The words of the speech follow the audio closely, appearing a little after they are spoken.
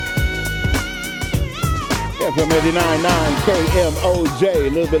FM 89.9 KMOJ, a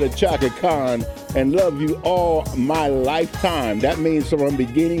little bit of Chaka Khan, and love you all my lifetime. That means from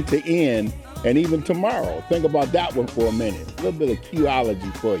beginning to end, and even tomorrow. Think about that one for a minute. A little bit of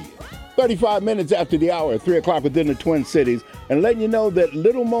Qology for you. 35 minutes after the hour, 3 o'clock within the Twin Cities, and letting you know that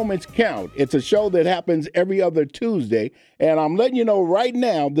Little Moments Count. It's a show that happens every other Tuesday, and I'm letting you know right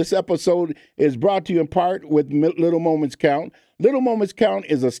now this episode is brought to you in part with Little Moments Count. Little Moments Count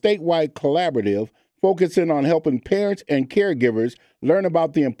is a statewide collaborative focusing on helping parents and caregivers learn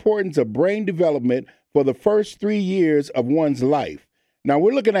about the importance of brain development for the first 3 years of one's life. Now,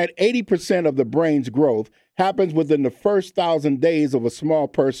 we're looking at 80% of the brain's growth happens within the first 1,000 days of a small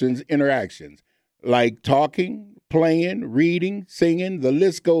person's interactions, like talking, playing, reading, singing, the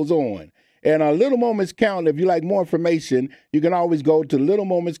list goes on. And Little Moments Count, if you like more information, you can always go to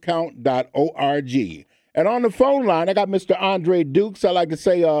littlemomentscount.org. And on the phone line, I got Mr. Andre Dukes. I'd like to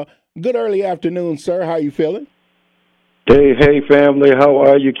say good early afternoon, sir. How you feeling? Hey, family. How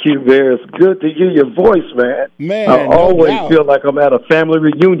are you, Q-Bear? It's good to hear your voice, man. I always feel like I'm at a family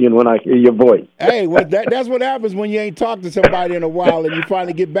reunion when I hear your voice. Hey, well, that's what happens when you ain't talked to somebody in a while and you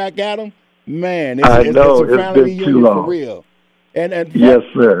finally get back at them. Man, it's a family reunion for real. And yes,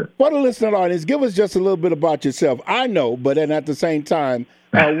 sir. For the listening audience, give us just a little bit about yourself. I know, but then at the same time,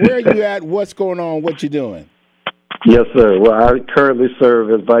 where are you at, what's going on, what you doing? Yes, sir. Well, I currently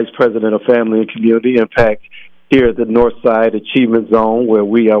serve as Vice President of Family and Community Impact here at the Northside Achievement Zone, where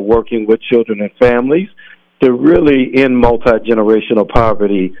we are working with children and families to really end multi-generational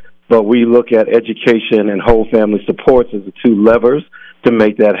poverty. But we look at education and whole family supports as the two levers to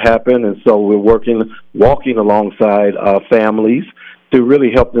make that happen. And so we're walking alongside families to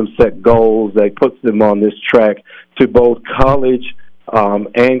really help them set goals that puts them on this track to both college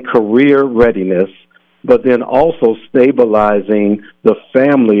and career readiness, but then also stabilizing the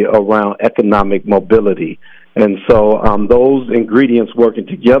family around economic mobility. And so those ingredients working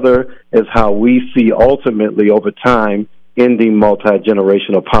together is how we see ultimately over time ending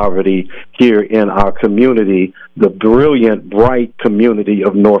multi-generational poverty here in our community, the brilliant, bright community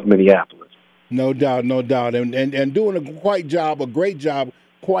of North Minneapolis. No doubt, no doubt. And doing a great job,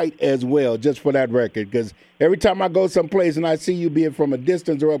 quite as well, just for that record, because every time I go someplace and I see you, be it from a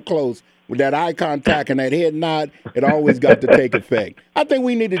distance or up close, with that eye contact and that head nod, it always got to take effect. I think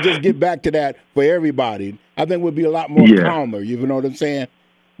we need to just get back to that for everybody. I think we'll be a lot more calmer, you know what I'm saying?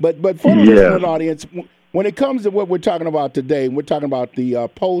 But for the listening audience, when it comes to what we're talking about today, we're talking about the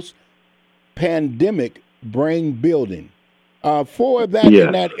post-pandemic brain building. For that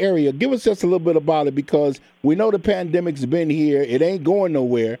in that area, give us just a little bit about it, because we know the pandemic's been here. It ain't going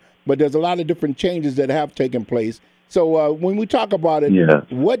nowhere, but there's a lot of different changes that have taken place. So when we talk about it,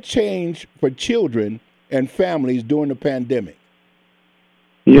 what changed for children and families during the pandemic?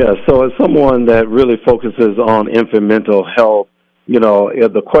 Yeah, so as someone that really focuses on infant mental health,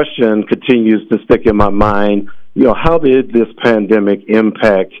 the question continues to stick in my mind, how did this pandemic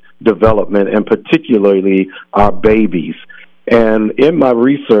impact development and particularly our babies? And in my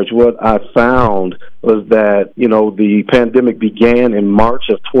research, what I found was that, the pandemic began in March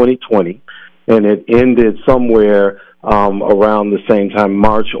of 2020, and it ended somewhere around the same time,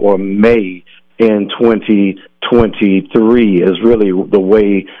 March or May in 2023 is really the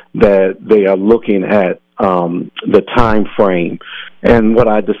way that they are looking at the time frame. And what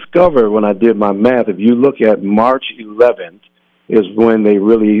I discovered when I did my math, if you look at March 11th is when they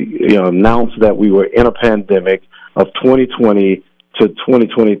really announced that we were in a pandemic of 2020 to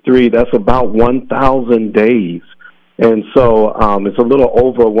 2023, that's about 1,000 days. And so it's a little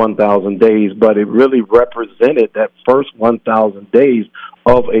over 1,000 days, but it really represented that first 1,000 days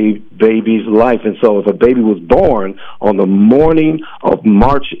of a baby's life. And so if a baby was born on the morning of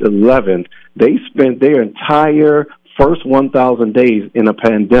March 11th, they spent their entire first 1,000 days in a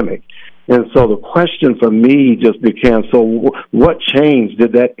pandemic. And so the question for me just became, so what changed?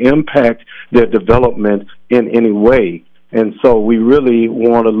 Did that impact their development in any way? And so we really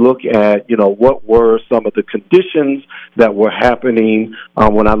want to look at, what were some of the conditions that were happening.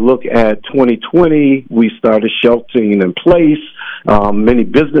 When I look at 2020, we started sheltering in place. Many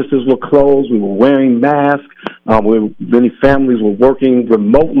businesses were closed. We were wearing masks. Many families were working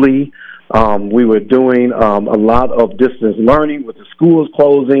remotely. We were doing a lot of distance learning with the schools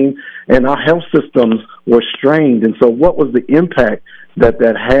closing, and our health systems were strained. And so what was the impact that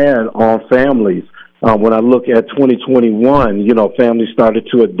had on families? When I look at 2021, families started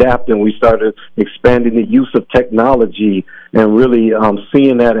to adapt, and we started expanding the use of technology and really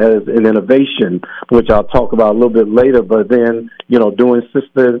seeing that as an innovation, which I'll talk about a little bit later. But then, doing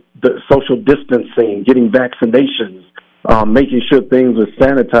social distancing, getting vaccinations, making sure things were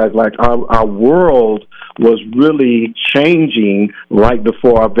sanitized. Like our world was really changing right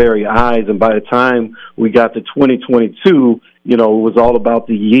before our very eyes. And by the time we got to 2022, it was all about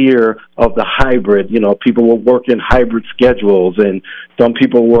the year of the hybrid. People were working hybrid schedules, and some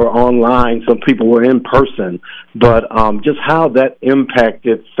people were online, some people were in person. But just how that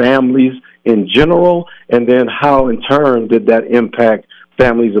impacted families in general, and then how in turn did that impact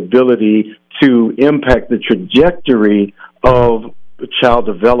families' ability to impact the trajectory of child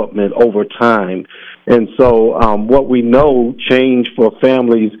development over time. And so what we know change for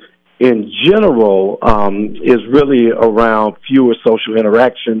families in general is really around fewer social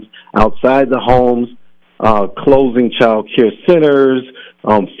interactions outside the homes, closing child care centers,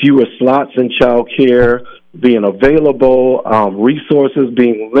 fewer slots in child care being available, resources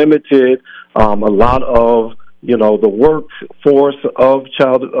being limited, a lot of the workforce of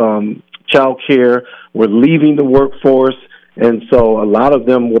child care were leaving the workforce, and so a lot of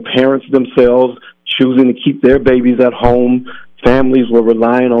them were parents themselves choosing to keep their babies at home. Families were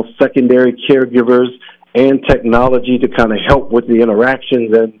relying on secondary caregivers and technology to kind of help with the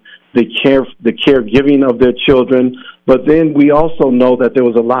interactions and the caregiving of their children. But then we also know that there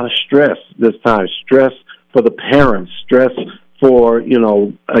was a lot of stress this time, stress for the parents, stress for,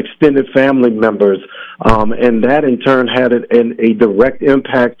 extended family members, and that in turn had a direct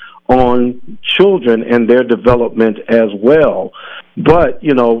impact on children and their development as well. But,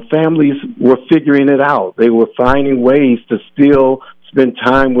 families were figuring it out. They were finding ways to still spend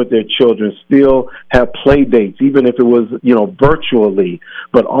time with their children, still have play dates, even if it was, virtually.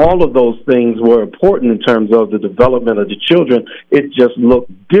 But all of those things were important in terms of the development of the children. It just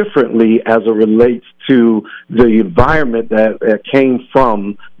looked differently as it relates to the environment that came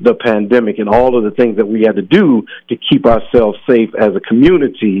from the pandemic and all of the things that we had to do to keep ourselves safe as a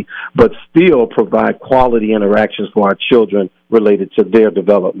community, but still provide quality interactions for our children related to their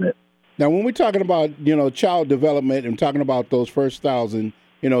development. Now, when we're talking about, child development and talking about those first 1,000,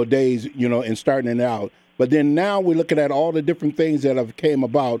 days, and starting it out, but then now we're looking at all the different things that have came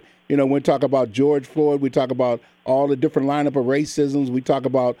about. We talk about George Floyd, we talk about all the different lineup of racisms, we talk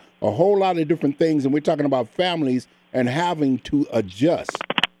about a whole lot of different things, and we're talking about families and having to adjust.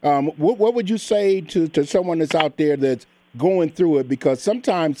 What would you say to someone that's out there that's going through it? Because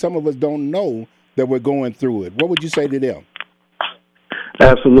sometimes some of us don't know that we're going through it. What would you say to them?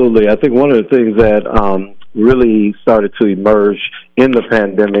 Absolutely. I think one of the things that really started to emerge in the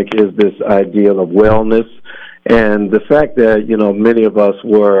pandemic is this idea of wellness and the fact that, many of us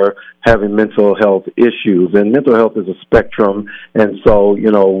were having mental health issues. And mental health is a spectrum. And so,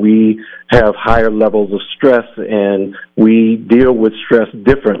 we have higher levels of stress and we deal with stress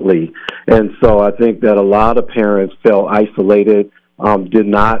differently. And so I think that a lot of parents felt isolated, did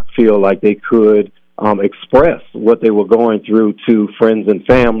not feel like they could express what they were going through to friends and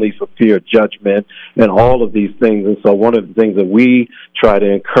family for fear of judgment and all of these things. And so one of the things that we try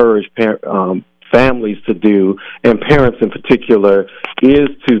to encourage families to do, and parents in particular, is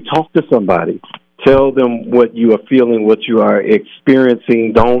to talk to somebody. Tell them what you are feeling, what you are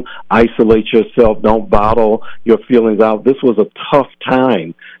experiencing. Don't isolate yourself. Don't bottle your feelings out. This was a tough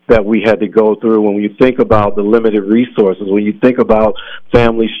time that we had to go through. When you think about the limited resources, when you think about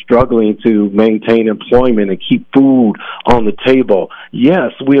families struggling to maintain employment and keep food on the table,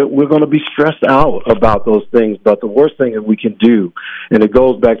 yes, we're going to be stressed out about those things, but the worst thing that we can do, and it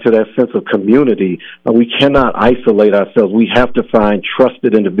goes back to that sense of community, we cannot isolate ourselves. We have to find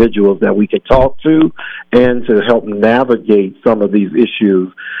trusted individuals that we can talk to and to help navigate some of these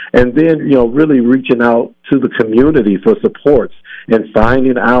issues. And then, really reaching out to the community for supports and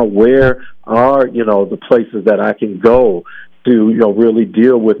finding out where are, the places that I can go to, really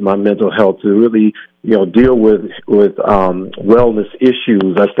deal with my mental health, to really, deal with wellness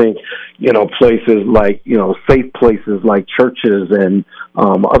issues. I think, places like, safe places like churches and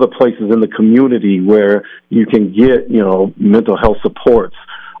other places in the community where you can get, mental health supports.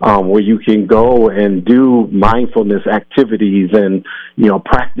 Where you can go and do mindfulness activities and,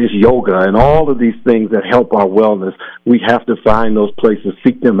 practice yoga and all of these things that help our wellness. We have to find those places,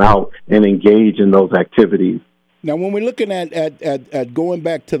 seek them out, and engage in those activities. Now, when we're looking at going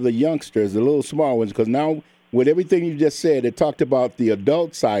back to the youngsters, the little small ones, because now with everything you just said, it talked about the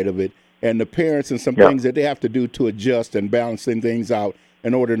adult side of it and the parents and some things that they have to do to adjust and balancing things out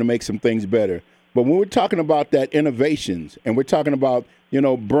in order to make some things better. But when we're talking about that innovations and we're talking about,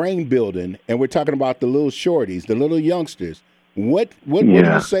 brain building and we're talking about the little shorties, the little youngsters, what would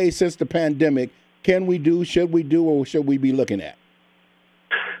you say since the pandemic can we do, should we do, or should we be looking at?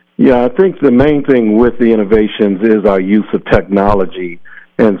 Yeah, I think the main thing with the innovations is our use of technology.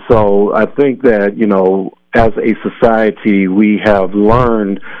 And so I think that, as a society, we have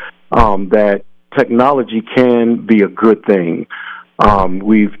learned that technology can be a good thing.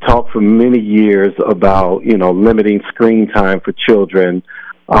 We've talked for many years about, limiting screen time for children.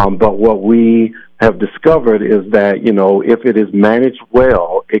 But what we have discovered is that, if it is managed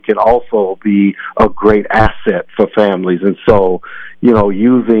well, it can also be a great asset for families. And so,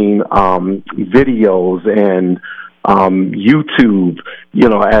 using videos and YouTube,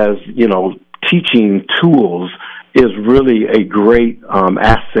 as, teaching tools is really a great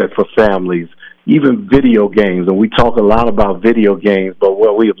asset for families. Even video games, and we talk a lot about video games, but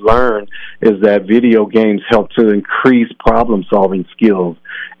what we have learned is that video games help to increase problem-solving skills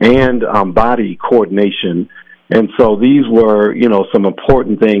and body coordination. And so these were, some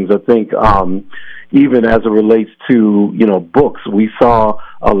important things. I think even as it relates to, books, we saw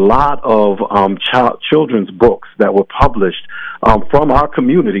a lot of children's books that were published from our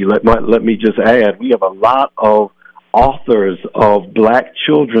community. Let me just add, we have a lot of authors of Black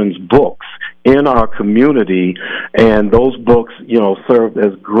children's books in our community, and those books, served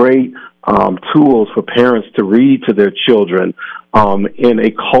as great tools for parents to read to their children in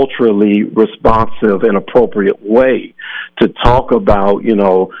a culturally responsive and appropriate way, to talk about,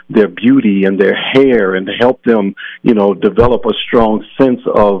 their beauty and their hair, and to help them, develop a strong sense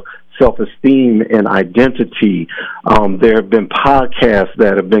of self-esteem and identity. There have been podcasts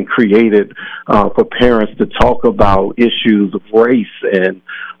that have been created for parents to talk about issues of race and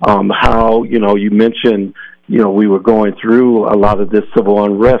how, you mentioned, we were going through a lot of this civil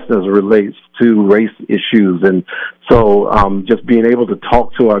unrest as it relates to race issues. And so just being able to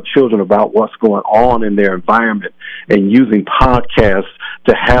talk to our children about what's going on in their environment and using podcasts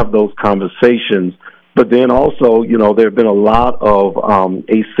to have those conversations. But then also, there have been a lot of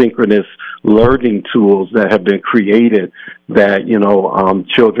asynchronous learning tools that have been created that,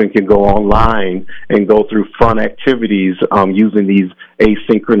 children can go online and go through fun activities using these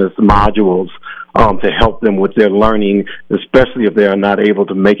asynchronous modules to help them with their learning, especially if they are not able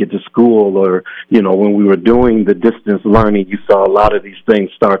to make it to school. Or, when we were doing the distance learning, you saw a lot of these things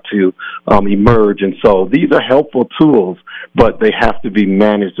start to emerge. And so these are helpful tools, but they have to be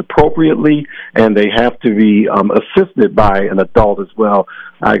managed appropriately, and they have to be assisted by an adult as well.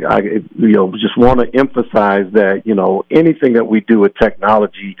 I just want to emphasize that, anything that we do with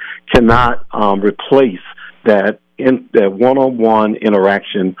technology cannot replace that one-on-one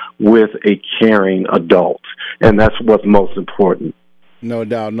interaction with a caring adult, and that's what's most important. No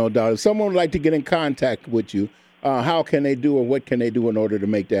doubt, no doubt. If someone would like to get in contact with you, how can they do, or what can they do in order to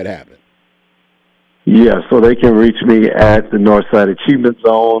make that happen? Yeah, so they can reach me at the Northside Achievement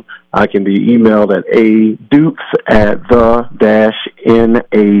Zone. I can be emailed at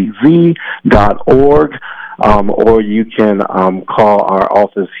adukes@the-nav.org. Or you can call our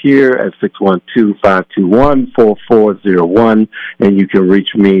office here at 612-521-4401, and you can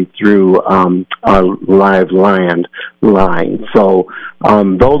reach me through our live line. So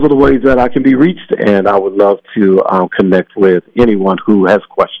those are the ways that I can be reached, and I would love to connect with anyone who has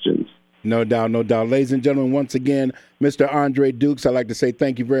questions. No doubt, no doubt. Ladies and gentlemen, once again, Mr. Andre Dukes, I'd like to say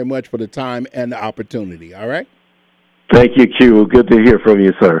thank you very much for the time and the opportunity, all right? Thank you, Q. Good to hear from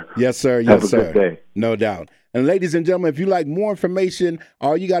you, sir. Yes, sir. Yes, Have a sir. good day. No doubt. And ladies and gentlemen, if you like more information,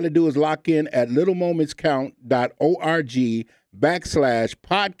 all you got to do is lock in at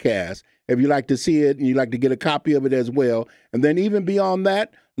littlemomentscount.org/podcast if you like to see it and you like to get a copy of it as well. And then even beyond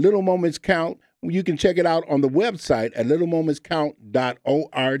that, Little Moments Count, you can check it out on the website at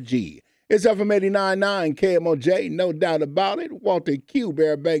littlemomentscount.org. It's FM 89.9 KMOJ, no doubt about it. Walter Q.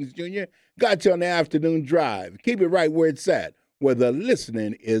 Bear Banks Jr. got you on the afternoon drive. Keep it right where it's at, where the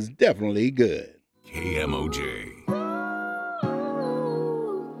listening is definitely good. KMOJ.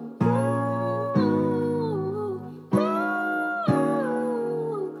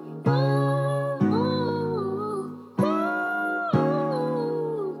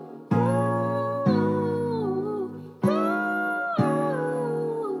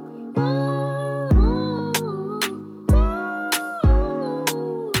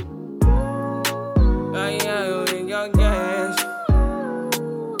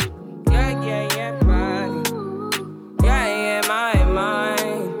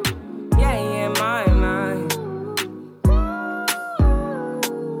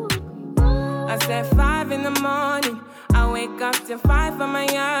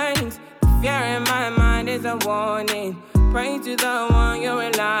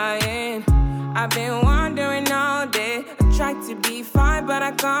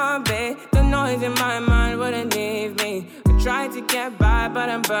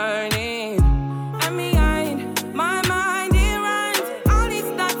 My mind, it runs. All these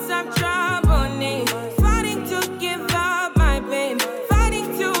thoughts of trouble me. Flooding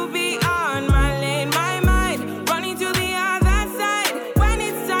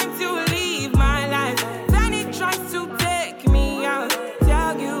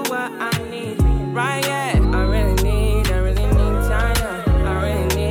right